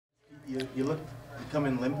You look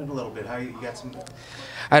coming limping a little bit. How you got some?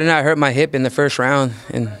 I did not hurt my hip in the first round,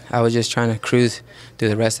 and I was just trying to cruise through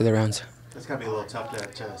the rest of the rounds. It's got to be a little tough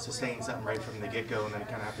to sustain something right from the get-go and then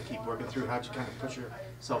kind of have to keep working through. How'd you kind of push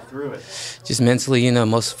yourself through it? Just mentally,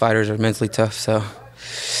 most fighters are mentally tough, so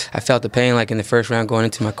I felt the pain like in the first round going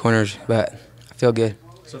into my corners, but I feel good.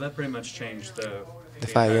 So that pretty much changed the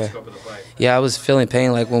fight, yeah. scope of the fight. Yeah, I was feeling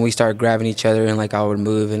pain like when we started grabbing each other and like I would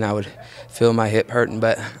move and I would feel my hip hurting,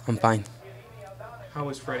 but I'm fine. How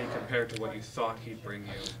was Fredy compared to what you thought he'd bring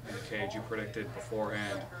you in the cage? You predicted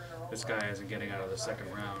beforehand this guy isn't getting out of the second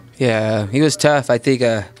round. Yeah, he was tough. I think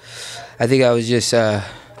I was just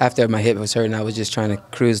after my hip was hurting, I was just trying to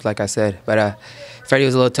cruise, like I said. But Fredy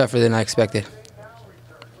was a little tougher than I expected.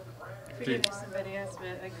 We gave you some videos,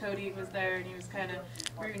 but like Cody was there and he was kind of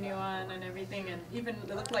rooting you on and everything, and even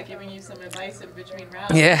it looked like giving you some advice in between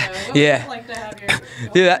rounds. Yeah, so what yeah. was it like to have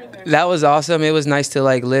your Dude, that was awesome. It was nice to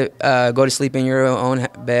like go to sleep in your own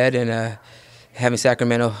bed and having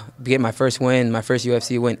Sacramento get my first win, my first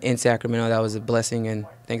UFC win in Sacramento. That was a blessing, and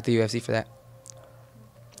thank the UFC for that.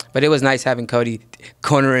 But it was nice having Cody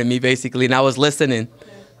cornering me basically, and I was listening.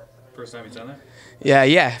 First time you've done that?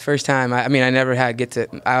 Yeah, first time. I mean, I never had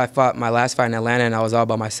I fought my last fight in Atlanta, and I was all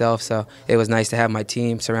by myself, so it was nice to have my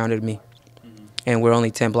team surrounded me. Mm-hmm. And we're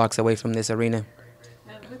only 10 blocks away from this arena.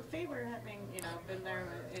 And with Faber having, been there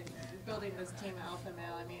in building this team at Alpha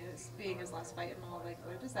Male, I mean, it's being his last fight and all, like,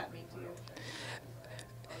 what does that mean to you?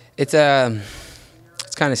 It's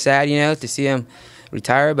kind of sad, to see him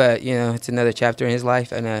retire, but it's another chapter in his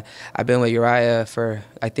life. And I've been with Uriah for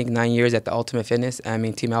I think 9 years at the Ultimate Fitness.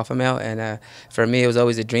 Team Alpha Male, and for me it was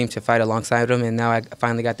always a dream to fight alongside him. And now I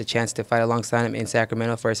finally got the chance to fight alongside him in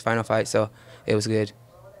Sacramento for his final fight. So it was good.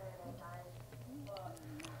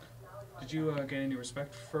 Did you gain any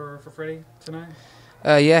respect for Fredy tonight?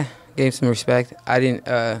 Yeah, gave some respect. I didn't.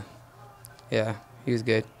 Yeah, he was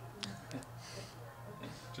good.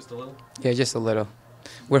 Just a little. Yeah, just a little.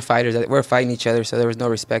 We're fighters. We're fighting each other, so there was no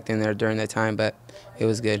respect in there during that time, but it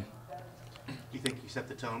was good. Do you think you set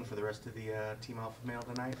the tone for the rest of the Team Alpha Male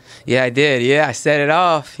tonight? Yeah, I did. Yeah, I set it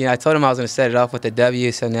off. I told him I was going to set it off with the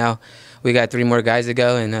W, so now we got 3 more guys to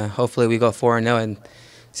go, and hopefully we go 4-0 in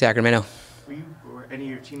Sacramento. Were any of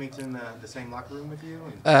your teammates in the same locker room with you?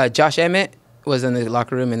 Josh Emmett was in the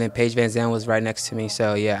locker room, and then Paige Van Zandt was right next to me.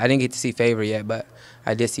 So, yeah, I didn't get to see Faber yet, but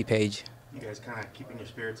I did see Paige. You guys kind of keeping your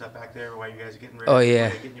spirits up back there while you guys are getting ready? Oh,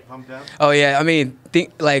 yeah. Getting you pumped up? Oh, yeah. I mean,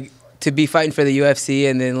 to be fighting for the UFC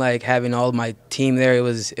and then, having all my team there, it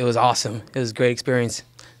was awesome. It was a great experience.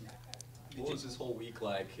 What was this whole week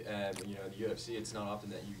like? In the UFC, it's not often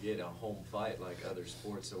that you get a home fight like other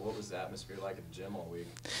sports. So what was the atmosphere like at the gym all week?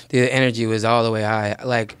 Dude, the energy was all the way high.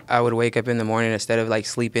 I would wake up in the morning, instead of,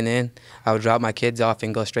 sleeping in, I would drop my kids off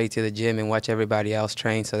and go straight to the gym and watch everybody else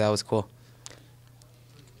train, so that was cool.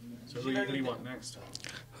 So who do you want next?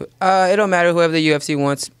 It don't matter whoever the UFC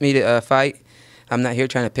wants me to fight. I'm not here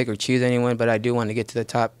trying to pick or choose anyone, but I do want to get to the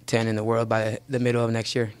top 10 in the world by the middle of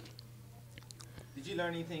next year. Did you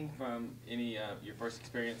learn anything from your first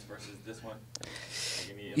experience versus this one?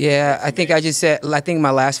 Yeah, I think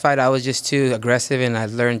my last fight I was just too aggressive, and I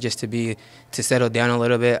learned just to settle down a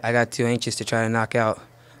little bit. I got too anxious to try to knock out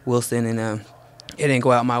Wilson, and it didn't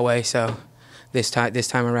go out my way. So this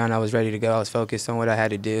time around, I was ready to go. I was focused on what I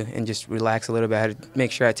had to do and just relax a little bit. I had to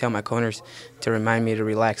make sure I tell my corners to remind me to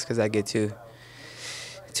relax, because I get too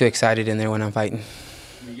excited in there when I'm fighting.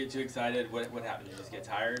 When you get too excited, what happens? You just get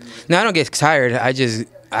tired? No, I don't get tired.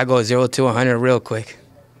 I go 0 to 100 real quick.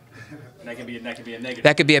 And that could be a negative.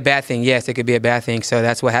 That could be a bad thing. Yes, it could be a bad thing. So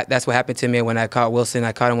that's what happened to me when I caught Wilson.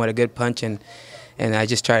 I caught him with a good punch, and I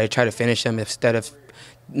just tried to finish him instead of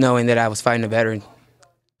knowing that I was fighting a veteran.